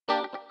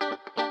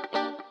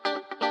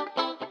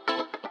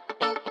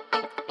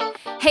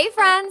Hey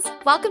friends,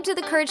 welcome to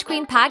the Courage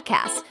Queen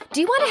podcast.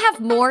 Do you want to have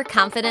more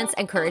confidence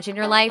and courage in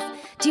your life?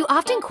 Do you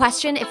often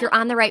question if you're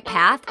on the right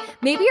path?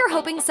 Maybe you're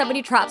hoping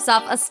somebody drops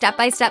off a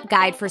step-by-step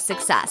guide for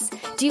success.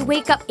 Do you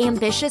wake up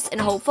ambitious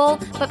and hopeful,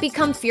 but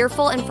become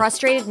fearful and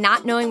frustrated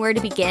not knowing where to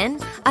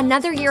begin?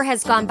 Another year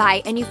has gone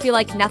by and you feel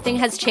like nothing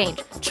has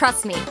changed.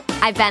 Trust me,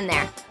 I've been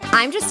there.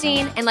 I'm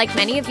Justine, and like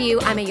many of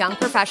you, I'm a young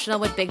professional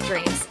with big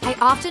dreams. I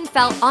often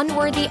felt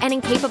unworthy and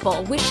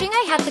incapable, wishing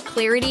I had the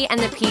clarity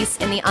and the peace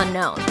in the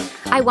unknown.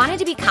 I wanted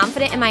to be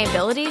confident in my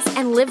abilities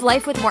and live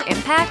life with more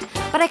impact,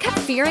 but I kept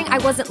fearing I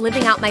wasn't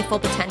living out my full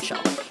potential.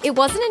 It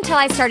wasn't until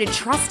I started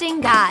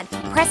trusting God,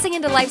 pressing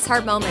into life's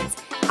hard moments,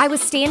 I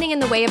was standing in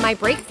the way of my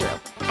breakthrough.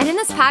 And in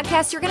this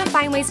podcast, you're going to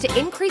find ways to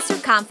increase your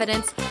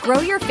confidence, grow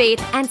your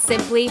faith, and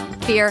simply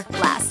fear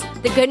less.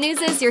 The good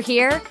news is you're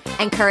here,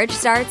 and courage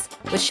starts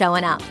with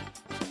showing up.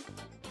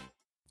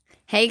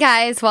 Hey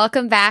guys,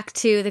 welcome back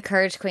to the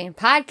Courage Queen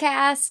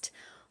podcast.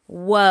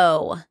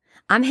 Whoa,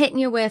 I'm hitting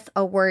you with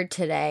a word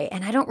today,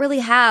 and I don't really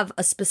have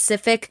a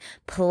specific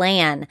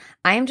plan.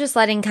 I am just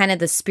letting kind of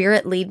the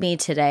Spirit lead me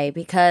today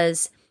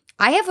because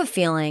I have a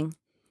feeling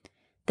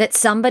that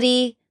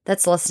somebody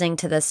that's listening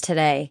to this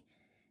today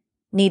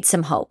needs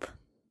some hope.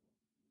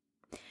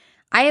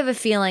 I have a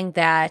feeling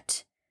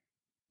that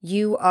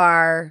you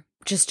are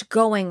just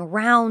going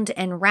round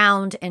and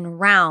round and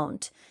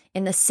round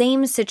in the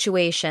same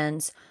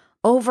situations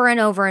over and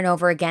over and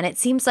over again. It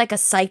seems like a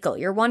cycle.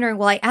 You're wondering,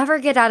 will I ever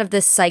get out of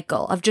this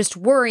cycle of just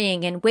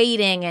worrying and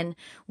waiting and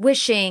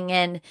wishing,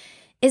 and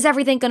is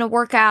everything going to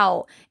work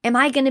out? Am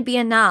I going to be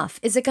enough?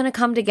 Is it going to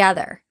come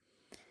together?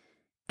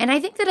 And I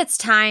think that it's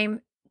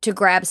time to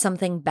grab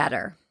something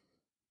better.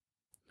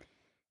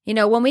 You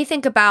know, when we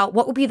think about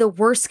what would be the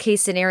worst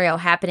case scenario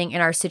happening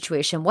in our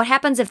situation, what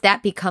happens if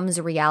that becomes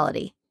a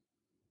reality?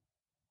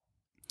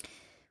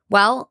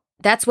 Well,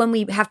 that's when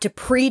we have to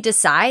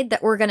pre-decide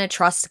that we're going to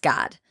trust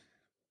God.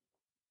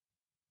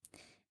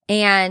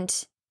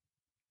 And,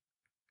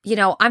 you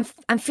know, I'm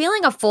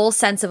feeling a full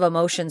sense of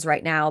emotions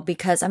right now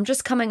because I'm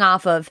just coming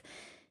off of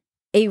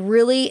a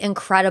really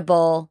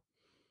incredible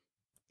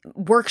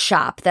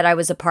workshop that I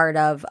was a part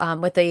of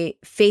with a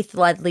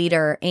faith-led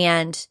leader.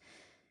 And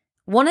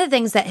one of the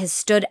things that has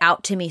stood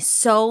out to me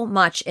so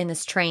much in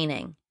this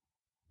training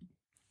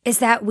is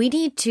that we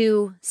need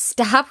to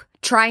stop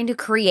trying to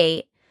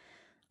create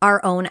our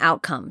own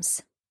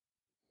outcomes.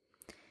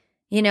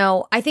 You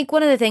know, I think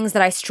one of the things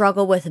that I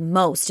struggle with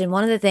most, and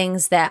one of the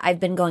things that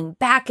I've been going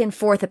back and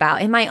forth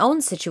about in my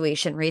own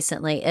situation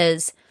recently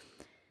is,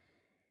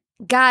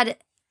 God,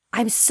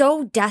 I'm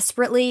so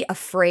desperately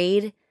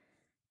afraid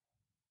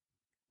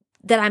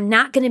that I'm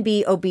not going to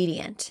be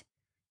obedient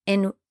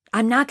and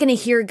I'm not going to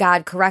hear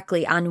God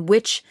correctly on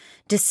which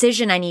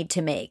decision I need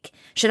to make.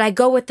 Should I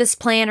go with this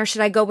plan or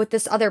should I go with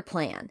this other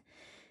plan?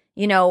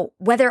 You know,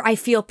 whether I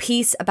feel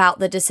peace about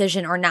the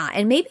decision or not.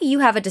 And maybe you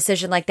have a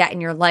decision like that in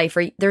your life,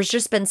 or there's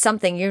just been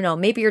something, you know,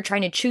 maybe you're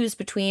trying to choose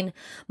between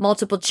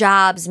multiple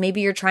jobs.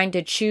 Maybe you're trying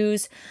to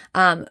choose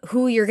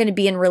who you're going to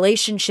be in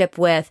relationship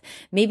with.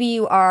 Maybe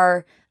you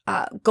are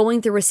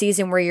going through a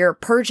season where you're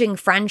purging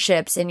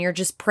friendships and you're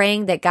just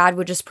praying that God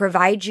would just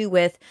provide you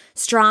with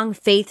strong,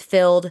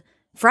 faith-filled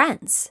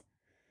friends.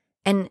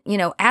 And, you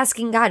know,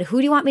 asking God, who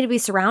do you want me to be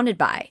surrounded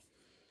by?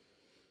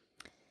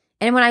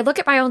 And when I look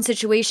at my own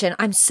situation,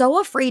 I'm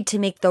so afraid to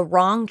make the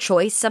wrong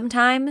choice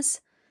sometimes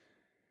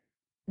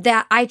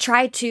that I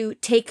try to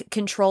take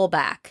control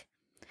back.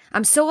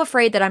 I'm so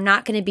afraid that I'm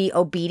not going to be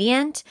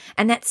obedient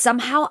and that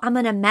somehow I'm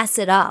going to mess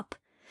it up.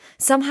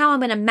 Somehow I'm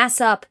going to mess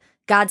up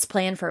God's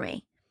plan for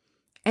me.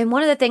 And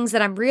one of the things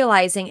that I'm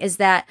realizing is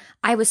that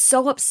I was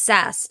so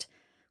obsessed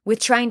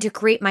with trying to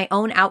create my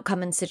own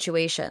outcome in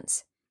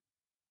situations.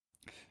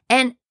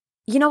 And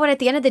you know what? At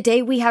the end of the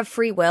day, we have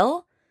free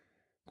will.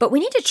 But we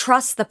need to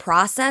trust the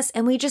process,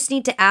 and we just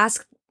need to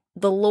ask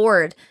the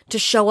Lord to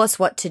show us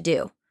what to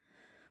do.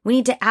 We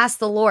need to ask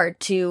the Lord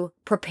to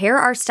prepare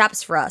our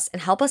steps for us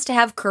and help us to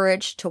have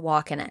courage to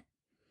walk in it.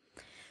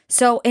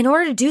 So in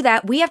order to do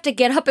that, we have to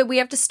get up and we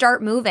have to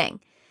start moving.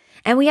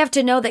 And we have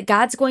to know that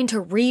God's going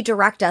to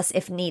redirect us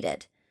if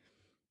needed.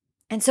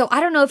 And so I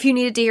don't know if you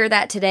needed to hear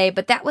that today,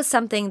 but that was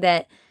something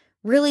that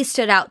really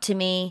stood out to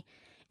me.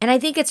 And I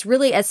think it's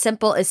really as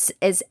simple as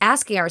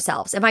asking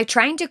ourselves, am I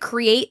trying to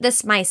create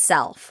this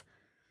myself?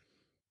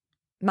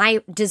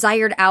 My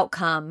desired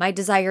outcome, my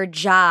desired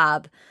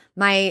job,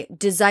 my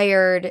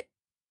desired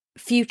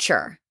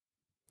future.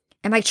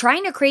 Am I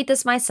trying to create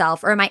this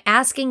myself, or am I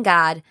asking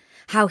God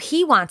how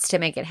He wants to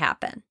make it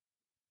happen?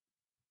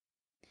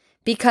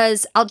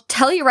 Because I'll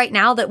tell you right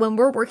now that when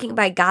we're working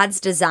by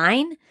God's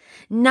design,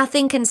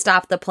 nothing can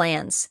stop the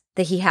plans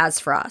that He has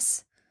for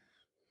us.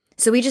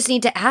 So we just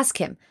need to ask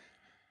Him,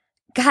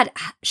 God,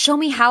 show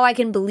me how I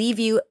can believe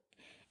you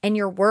and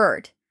your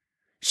word.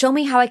 Show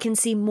me how I can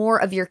see more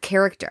of your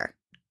character.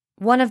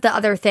 One of the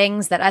other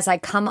things that as I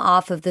come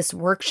off of this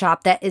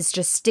workshop that is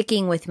just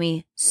sticking with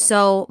me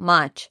so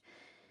much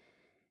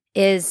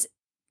is,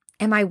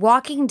 am I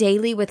walking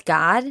daily with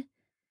God?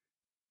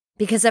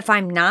 Because if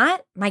I'm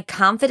not, my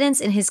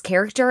confidence in His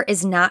character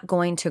is not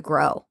going to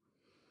grow.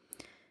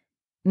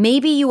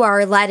 Maybe you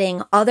are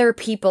letting other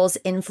people's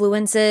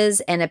influences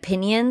and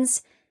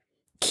opinions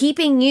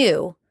keeping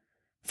you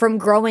from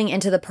growing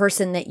into the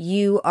person that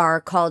you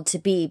are called to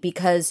be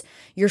because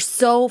you're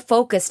so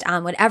focused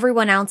on what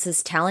everyone else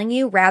is telling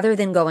you rather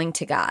than going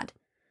to God.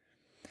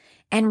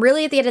 And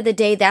really, at the end of the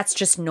day, that's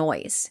just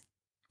noise.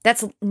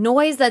 That's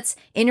noise that's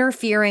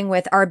interfering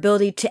with our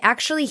ability to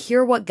actually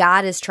hear what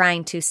God is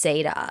trying to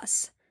say to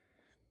us.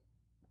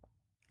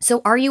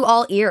 So are you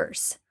all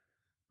ears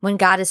when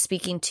God is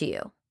speaking to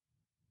you?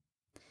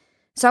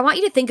 So I want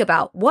you to think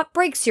about what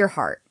breaks your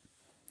heart.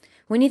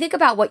 When you think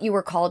about what you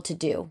were called to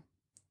do,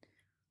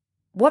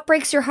 what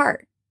breaks your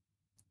heart?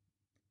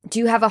 Do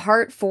you have a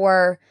heart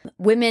for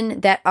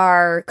women that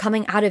are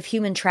coming out of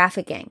human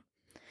trafficking?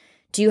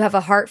 Do you have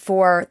a heart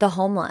for the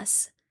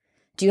homeless?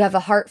 Do you have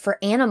a heart for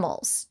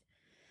animals?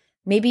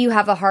 Maybe you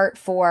have a heart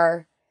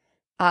for,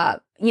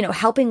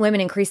 helping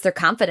women increase their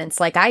confidence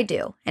like I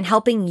do, and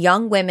helping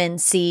young women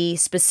see,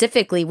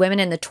 specifically women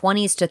in the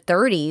 20s to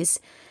 30s,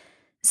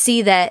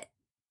 see that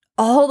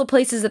all the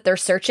places that they're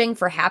searching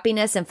for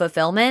happiness and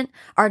fulfillment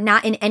are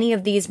not in any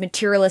of these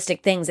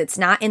materialistic things. It's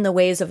not in the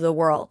ways of the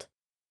world.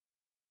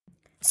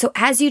 So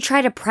as you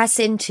try to press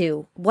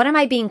into, what am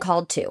I being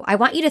called to? I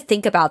want you to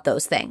think about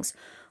those things.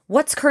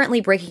 What's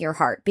currently breaking your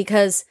heart?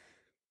 Because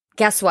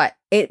guess what?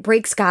 It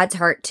breaks God's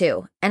heart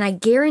too. And I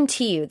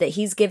guarantee you that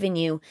He's given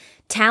you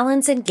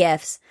talents and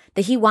gifts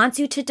that He wants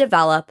you to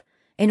develop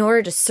in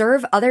order to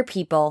serve other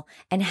people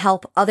and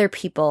help other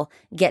people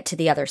get to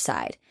the other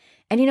side.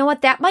 And you know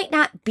what? That might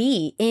not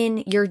be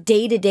in your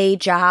day-to-day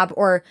job,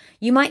 or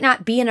you might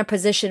not be in a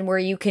position where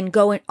you can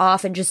go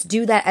off and just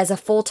do that as a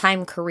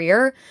full-time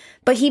career,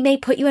 but He may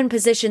put you in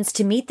positions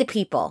to meet the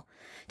people,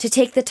 to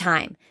take the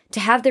time, to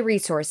have the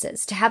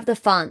resources, to have the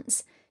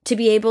funds, to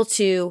be able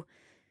to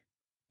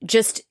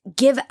just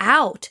give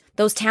out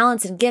those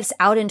talents and gifts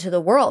out into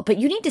the world. But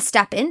you need to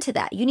step into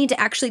that. You need to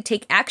actually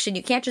take action.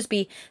 You can't just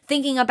be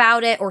thinking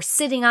about it or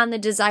sitting on the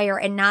desire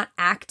and not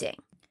acting.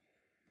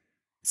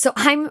 So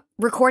I'm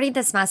recording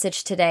this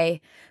message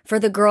today for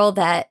the girl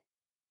that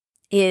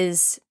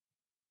is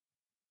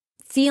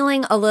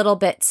feeling a little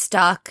bit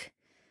stuck,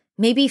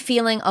 maybe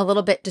feeling a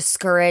little bit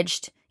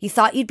discouraged. You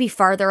thought you'd be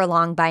farther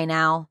along by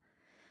now.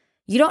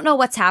 You don't know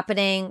what's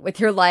happening with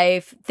your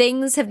life.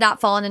 Things have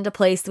not fallen into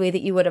place the way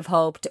that you would have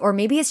hoped. Or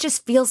maybe it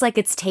just feels like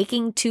it's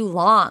taking too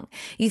long.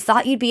 You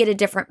thought you'd be at a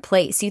different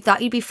place. You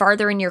thought you'd be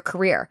farther in your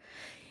career.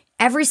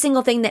 Every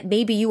single thing that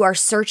maybe you are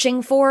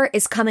searching for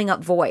is coming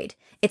up void.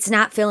 It's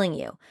not filling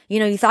you.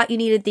 You thought you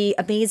needed the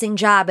amazing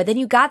job, but then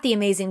you got the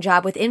amazing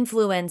job with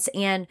influence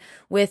and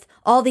with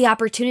all the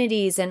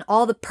opportunities and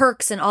all the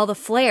perks and all the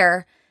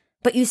flair,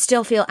 but you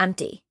still feel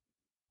empty.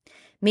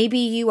 Maybe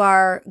you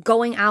are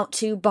going out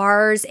to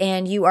bars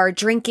and you are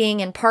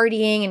drinking and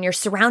partying and you're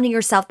surrounding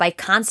yourself by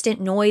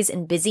constant noise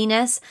and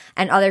busyness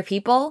and other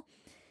people,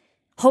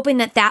 hoping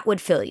that that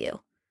would fill you.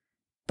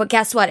 But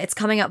guess what? It's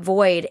coming up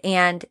void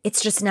and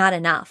it's just not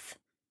enough.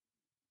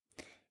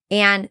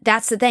 And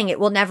that's the thing. It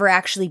will never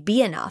actually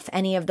be enough,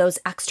 any of those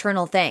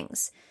external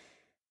things.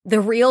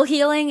 The real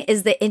healing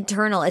is the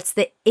internal. It's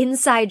the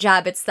inside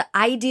job. It's the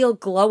ideal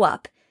glow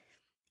up.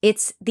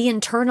 It's the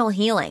internal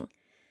healing.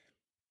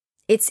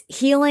 It's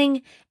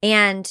healing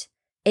and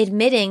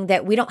admitting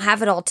that we don't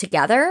have it all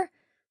together.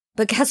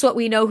 But guess what?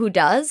 We know who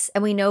does,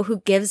 and we know who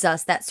gives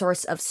us that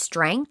source of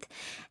strength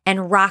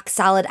and rock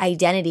solid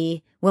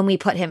identity when we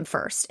put Him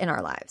first in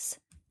our lives.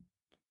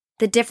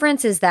 The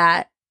difference is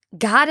that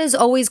God is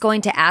always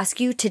going to ask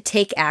you to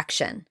take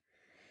action,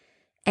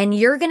 and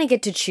you're going to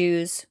get to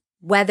choose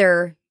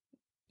whether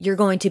you're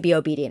going to be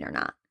obedient or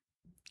not.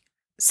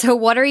 So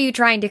what are you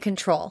trying to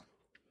control?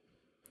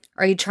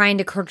 Are you trying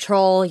to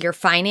control your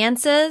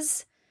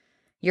finances,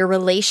 your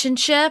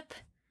relationship,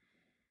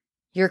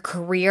 your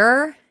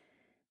career,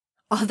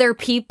 other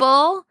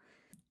people?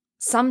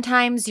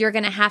 Sometimes you're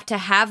going to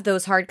have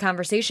those hard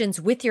conversations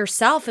with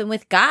yourself and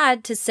with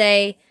God to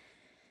say,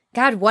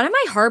 God, what am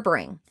I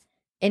harboring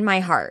in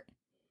my heart?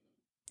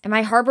 Am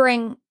I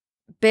harboring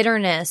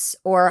bitterness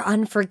or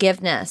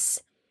unforgiveness?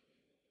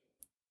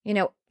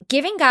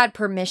 Giving God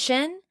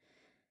permission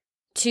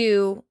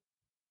to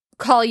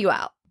call you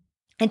out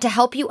and to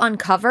help you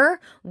uncover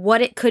what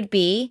it could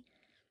be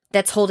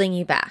that's holding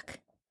you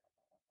back.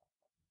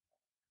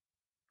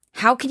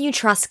 How can you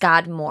trust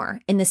God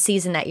more in the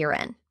season that you're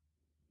in?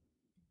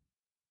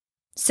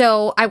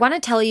 So I want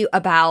to tell you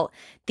about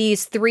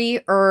these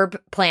 3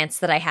 herb plants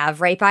that I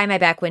have right by my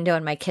back window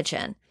in my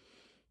kitchen.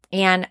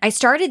 And I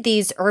started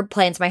these herb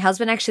plants. My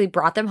husband actually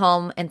brought them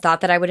home and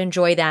thought that I would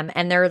enjoy them.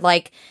 And they're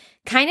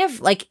kind of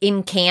like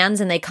in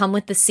cans, and they come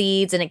with the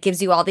seeds, and it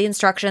gives you all the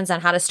instructions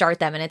on how to start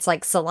them. And it's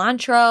like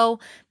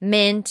cilantro,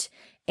 mint,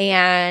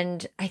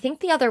 and I think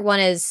the other one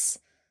is,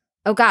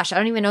 oh gosh, I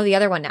don't even know the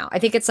other one now. I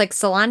think it's like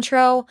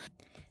cilantro,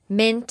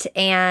 mint,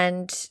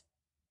 and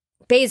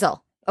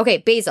basil. Okay,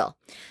 basil.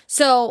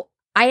 So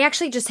I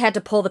actually just had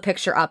to pull the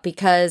picture up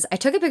because I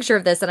took a picture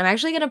of this, and I'm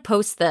actually going to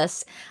post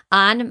this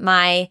on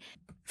my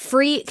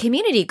free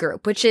community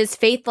group, which is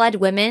Faith-Led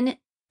Women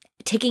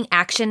Taking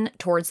Action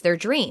Towards Their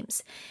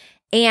Dreams.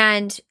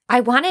 And I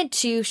wanted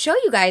to show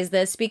you guys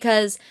this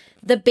because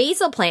the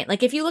basil plant,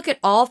 like if you look at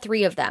all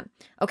three of them,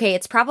 okay,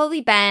 it's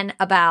probably been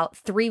about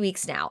 3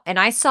 weeks now and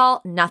I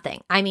saw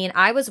nothing. I mean,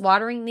 I was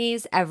watering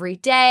these every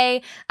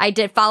day. I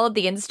did follow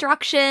the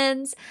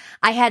instructions.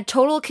 I had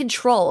total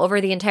control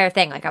over the entire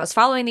thing. Like I was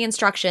following the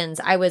instructions.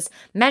 I was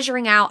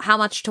measuring out how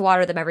much to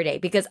water them every day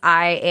because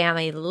I am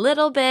a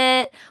little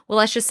bit, well,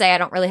 let's just say I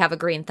don't really have a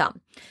green thumb.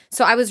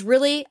 So I was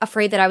really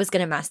afraid that I was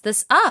going to mess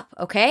this up.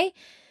 Okay.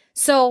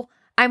 So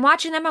I'm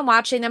watching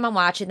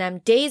them.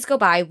 Days go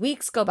by,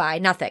 weeks go by,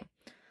 nothing.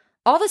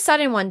 All of a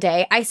sudden one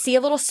day, I see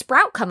a little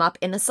sprout come up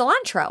in the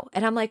cilantro.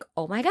 And I'm like,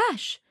 oh my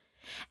gosh.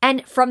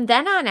 And from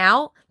then on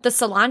out, the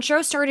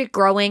cilantro started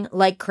growing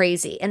like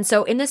crazy. And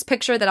so in this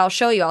picture that I'll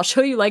show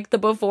you like the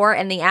before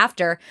and the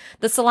after.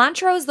 The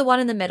cilantro is the one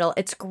in the middle.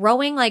 It's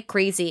growing like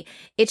crazy.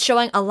 It's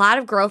showing a lot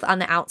of growth on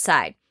the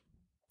outside.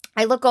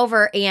 I look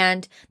over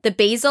and the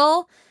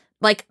basil,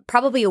 like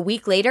probably a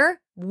week later,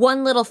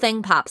 one little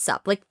thing pops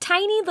up, like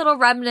tiny little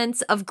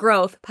remnants of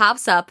growth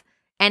pops up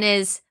and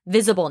is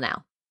visible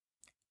now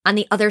on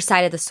the other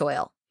side of the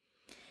soil.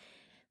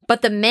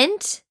 But the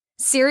mint,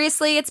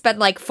 seriously, it's been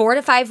like 4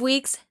 to 5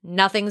 weeks.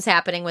 Nothing's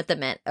happening with the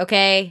mint,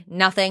 okay?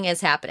 Nothing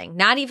is happening.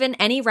 Not even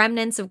any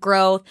remnants of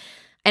growth.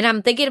 And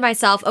I'm thinking to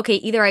myself, okay,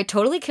 either I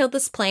totally killed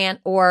this plant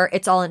or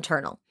it's all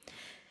internal.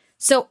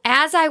 So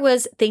as I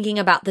was thinking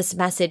about this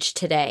message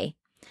today,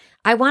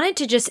 I wanted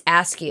to just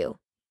ask you,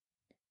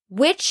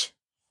 which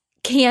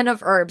can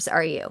of herbs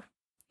are you?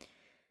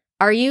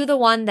 Are you the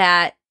one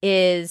that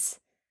is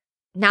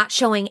not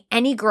showing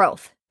any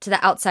growth to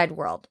the outside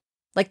world?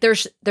 Like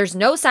there's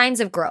no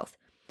signs of growth.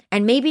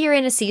 And maybe you're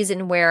in a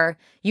season where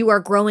you are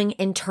growing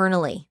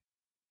internally.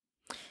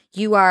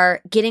 You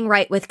are getting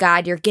right with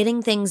God. You're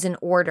getting things in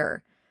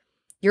order.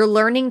 You're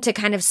learning to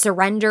kind of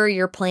surrender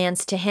your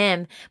plans to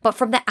Him. But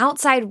from the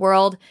outside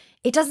world,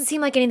 it doesn't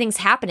seem like anything's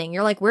happening.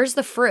 You're like, where's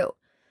the fruit?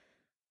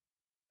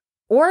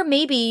 Or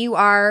maybe you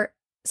are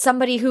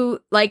somebody who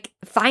like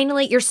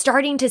finally you're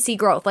starting to see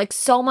growth. Like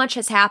so much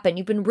has happened.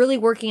 You've been really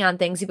working on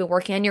things. You've been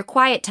working on your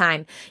quiet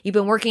time. You've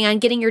been working on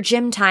getting your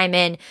gym time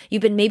in.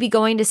 You've been maybe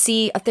going to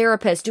see a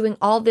therapist, doing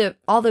all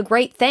the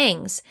great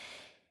things.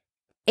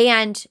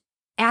 And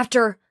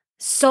after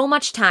so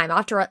much time,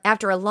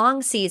 after a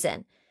long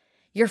season,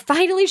 you're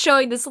finally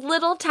showing this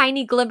little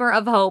tiny glimmer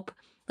of hope.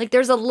 Like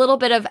there's a little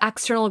bit of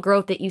external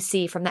growth that you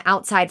see from the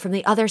outside, from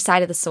the other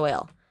side of the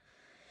soil.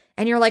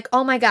 And you're like,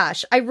 oh my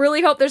gosh, I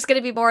really hope there's going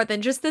to be more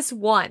than just this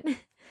one.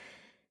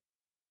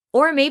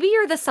 Or maybe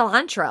you're the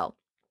cilantro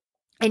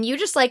and you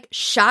just like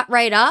shot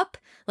right up.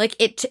 Like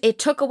it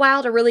took a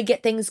while to really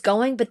get things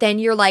going, but then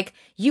you're like,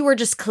 you were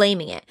just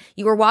claiming it.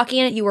 You were walking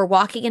in it. You were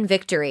walking in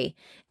victory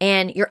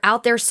and you're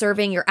out there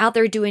serving. You're out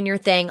there doing your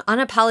thing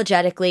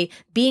unapologetically,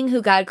 being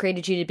who God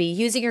created you to be,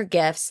 using your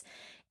gifts,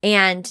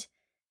 and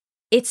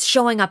it's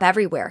showing up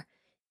everywhere.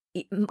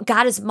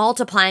 God is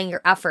multiplying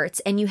your efforts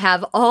and you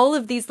have all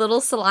of these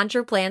little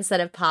cilantro plants that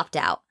have popped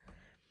out.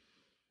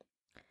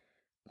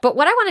 But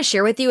what I want to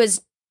share with you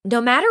is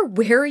no matter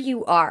where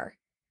you are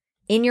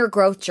in your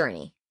growth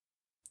journey,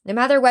 no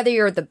matter whether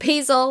you're the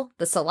basil,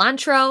 the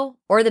cilantro,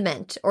 or the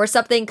mint, or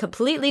something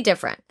completely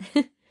different,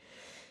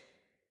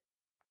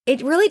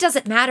 it really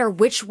doesn't matter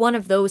which one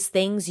of those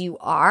things you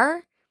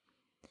are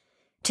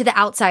to the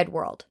outside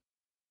world.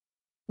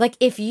 Like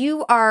if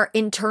you are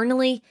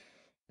internally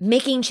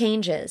making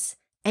changes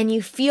and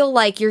you feel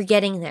like you're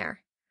getting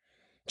there,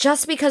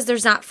 just because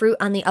there's not fruit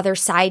on the other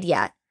side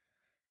yet,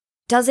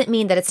 doesn't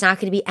mean that it's not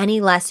going to be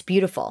any less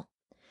beautiful.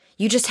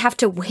 You just have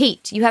to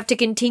wait. You have to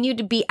continue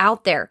to be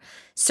out there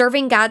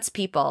serving God's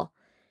people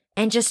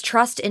and just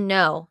trust and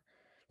know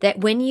that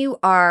when you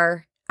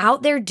are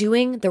out there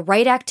doing the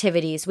right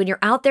activities, when you're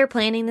out there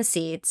planting the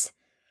seeds,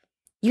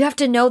 you have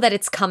to know that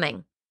it's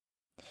coming.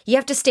 You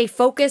have to stay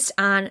focused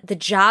on the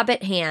job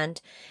at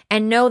hand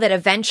and know that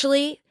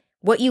eventually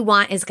what you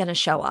want is going to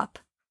show up.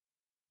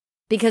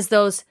 Because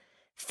those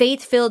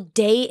faith-filled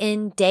day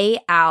in, day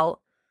out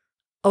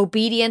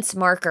obedience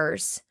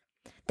markers,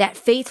 that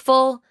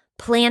faithful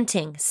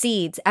planting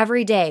seeds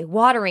every day,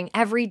 watering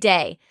every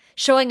day,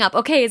 showing up.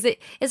 Okay, is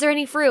there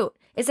any fruit?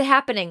 Is it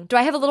happening? Do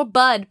I have a little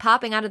bud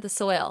popping out of the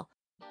soil?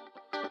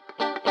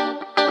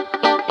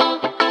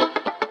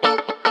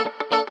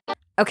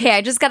 Okay,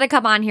 I just got to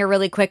come on here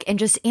really quick and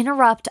just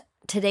interrupt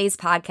today's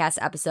podcast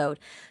episode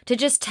to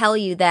just tell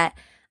you that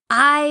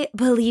I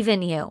believe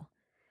in you.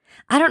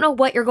 I don't know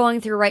what you're going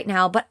through right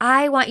now, but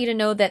I want you to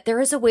know that there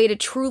is a way to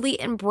truly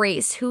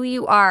embrace who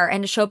you are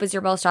and to show up as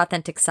your most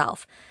authentic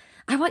self.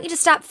 I want you to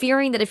stop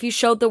fearing that if you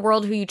showed the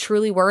world who you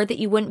truly were, that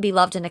you wouldn't be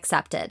loved and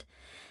accepted.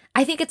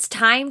 I think it's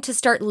time to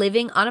start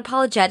living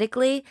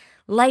unapologetically,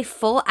 life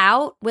full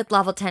out with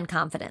level 10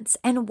 confidence.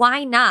 And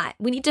why not?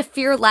 We need to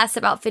fear less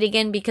about fitting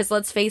in because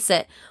let's face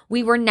it,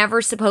 we were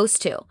never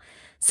supposed to.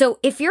 So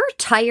if you're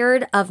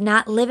tired of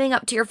not living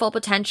up to your full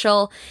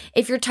potential,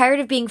 if you're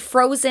tired of being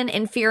frozen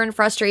in fear and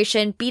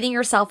frustration, beating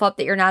yourself up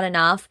that you're not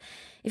enough,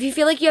 if you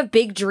feel like you have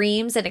big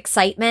dreams and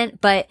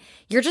excitement, but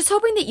you're just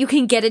hoping that you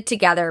can get it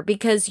together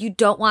because you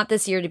don't want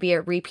this year to be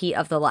a repeat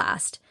of the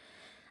last,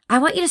 I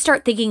want you to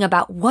start thinking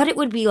about what it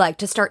would be like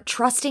to start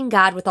trusting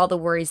God with all the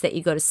worries that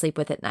you go to sleep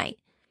with at night.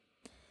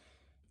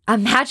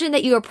 Imagine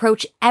that you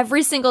approach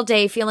every single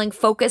day feeling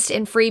focused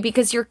and free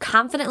because you're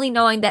confidently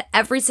knowing that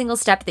every single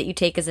step that you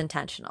take is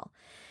intentional.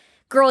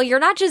 Girl, you're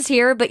not just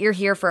here, but you're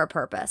here for a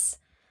purpose.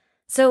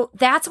 So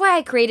that's why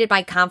I created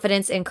my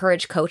Confidence and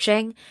Courage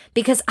coaching,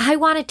 because I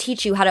want to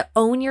teach you how to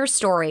own your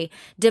story,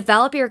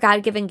 develop your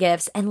God-given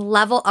gifts, and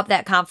level up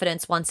that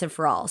confidence once and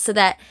for all, so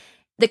that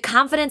the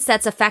confidence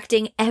that's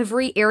affecting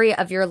every area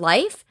of your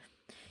life,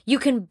 you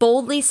can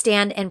boldly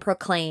stand and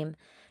proclaim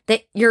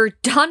that you're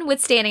done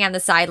with standing on the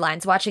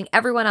sidelines watching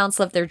everyone else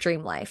live their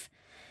dream life.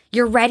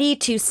 You're ready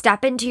to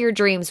step into your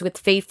dreams with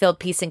faith-filled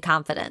peace and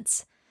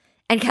confidence.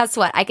 And guess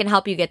what? I can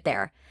help you get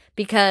there,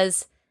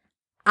 because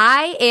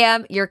I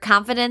am your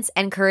confidence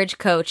and courage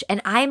coach,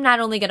 and I am not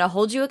only going to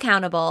hold you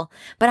accountable,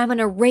 but I'm going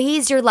to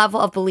raise your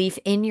level of belief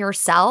in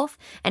yourself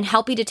and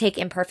help you to take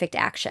imperfect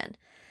action.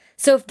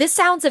 So if this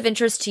sounds of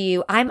interest to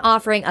you, I'm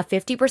offering a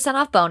 50%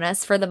 off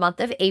bonus for the month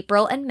of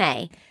April and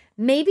May.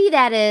 Maybe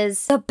that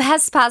is the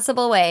best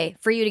possible way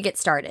for you to get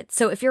started.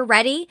 So if you're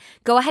ready,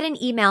 go ahead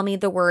and email me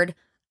the word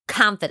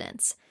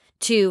confidence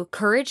to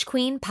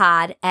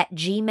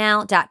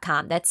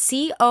couragequeenpod@gmail.com. That's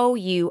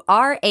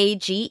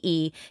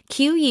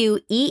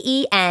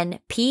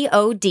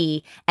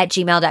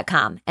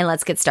couragequeenpod@gmail.com. And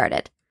let's get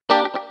started.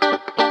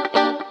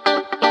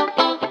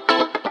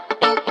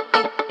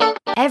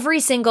 Every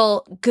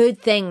single good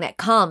thing that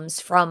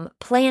comes from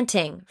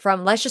planting,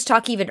 from, let's just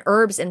talk even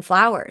herbs and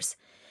flowers,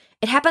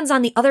 it happens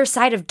on the other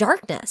side of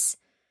darkness.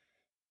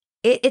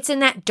 It's in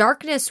that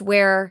darkness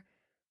where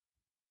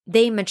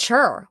they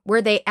mature,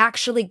 where they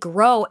actually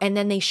grow, and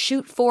then they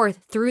shoot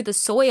forth through the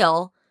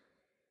soil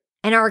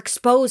and are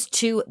exposed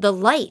to the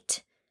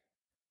light.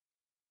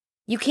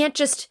 You can't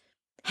just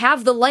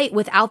have the light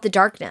without the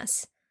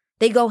darkness.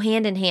 They go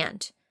hand in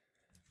hand.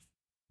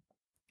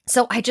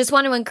 So I just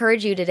want to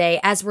encourage you today,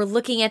 as we're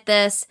looking at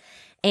this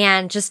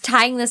and just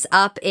tying this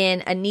up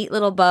in a neat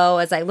little bow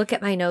as I look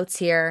at my notes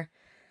here,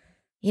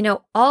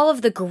 all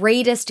of the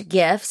greatest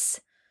gifts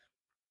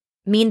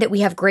mean that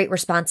we have great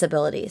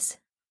responsibilities.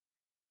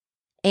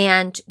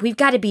 And we've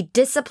got to be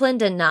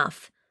disciplined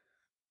enough.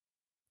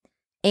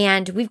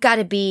 And we got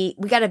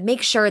to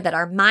make sure that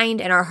our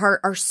mind and our heart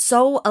are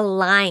so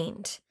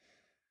aligned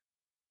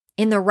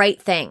in the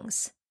right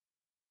things.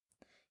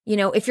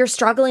 If you're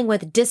struggling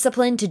with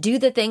discipline to do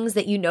the things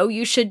that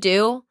you should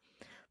do,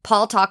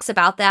 Paul talks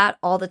about that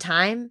all the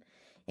time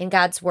in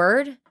God's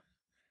word.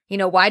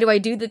 Why do I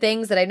do the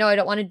things that I know I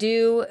don't want to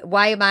do?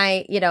 Why am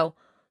I,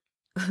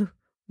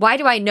 why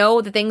do I know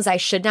the things I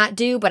should not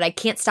do, but I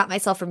can't stop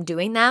myself from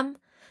doing them?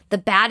 The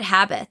bad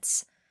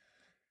habits.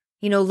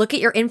 Look at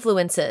your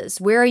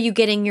influences. Where are you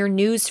getting your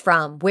news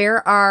from?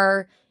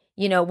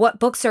 What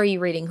books are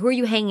you reading? Who are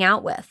you hanging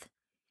out with?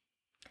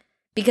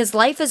 Because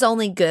life is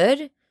only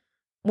good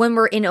when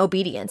we're in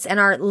obedience, and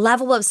our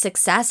level of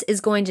success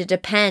is going to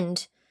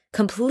depend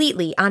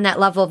completely on that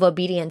level of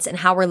obedience and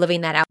how we're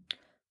living that out.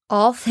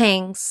 All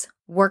things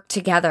work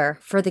together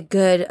for the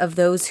good of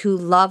those who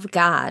love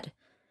God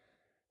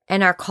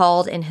and are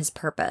called in His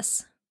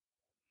purpose.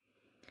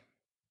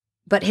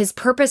 But His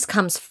purpose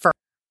comes first,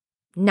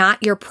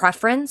 not your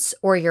preference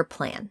or your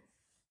plan.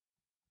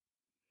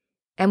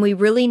 And we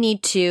really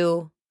need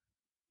to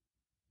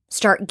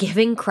start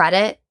giving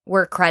credit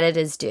where credit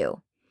is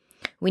due.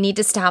 We need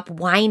to stop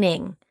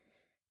whining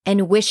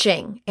and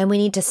wishing, and we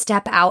need to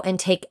step out and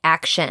take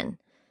action.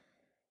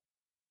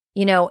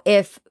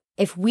 If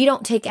we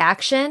don't take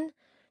action,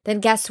 then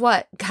guess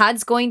what?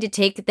 God's going to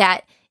take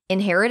that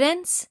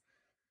inheritance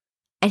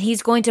and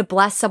He's going to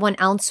bless someone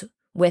else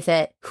with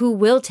it who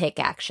will take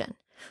action,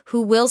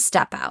 who will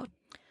step out.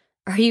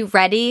 Are you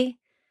ready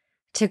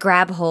to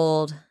grab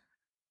hold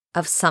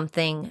of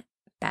something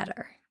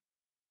better?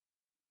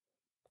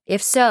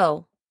 If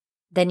so,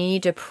 then you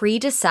need to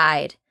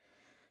pre-decide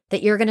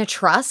that you're going to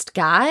trust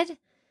God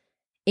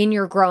in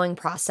your growing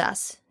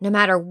process, no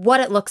matter what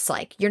it looks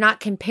like. You're not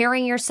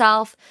comparing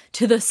yourself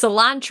to the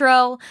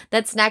cilantro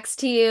that's next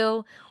to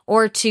you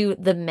or to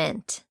the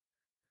mint.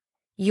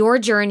 Your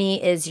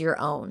journey is your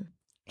own.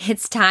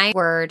 It's time,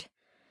 word,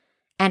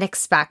 and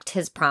expect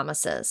His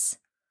promises.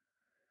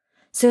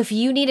 So if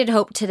you needed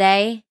hope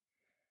today,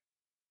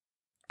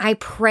 I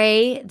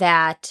pray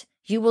that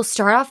you will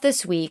start off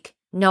this week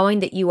knowing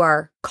that you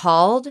are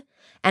called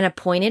and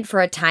appointed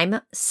for a time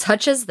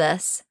such as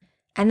this,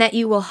 and that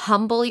you will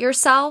humble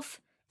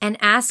yourself and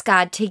ask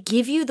God to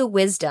give you the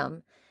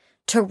wisdom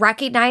to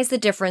recognize the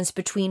difference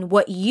between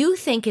what you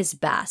think is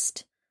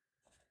best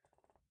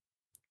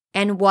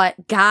and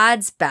what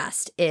God's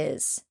best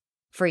is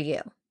for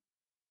you.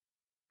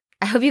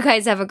 I hope you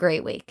guys have a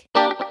great week.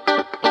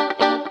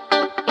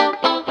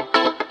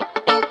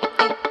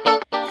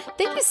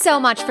 Thank you so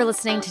much for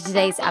listening to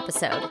today's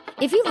episode.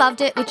 If you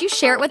loved it, would you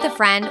share it with a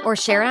friend or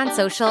share it on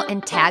social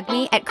and tag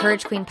me at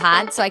Courage Queen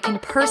Pod so I can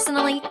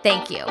personally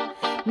thank you?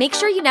 Make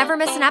sure you never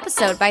miss an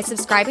episode by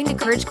subscribing to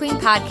Courage Queen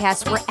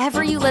Podcast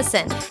wherever you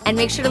listen, and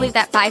make sure to leave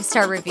that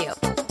 5-star review.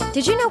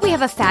 Did you know we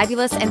have a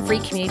fabulous and free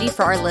community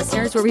for our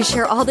listeners where we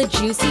share all the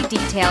juicy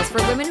details for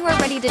women who are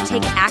ready to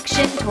take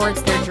action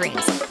towards their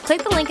dreams?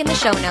 Click the link in the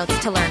show notes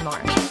to learn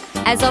more.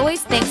 As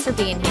always, thanks for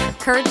being here.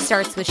 Courage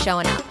starts with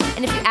showing up.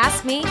 And if you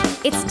ask me,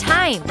 it's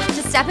time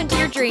to step into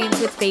your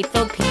dreams with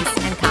faith-filled peace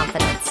and confidence.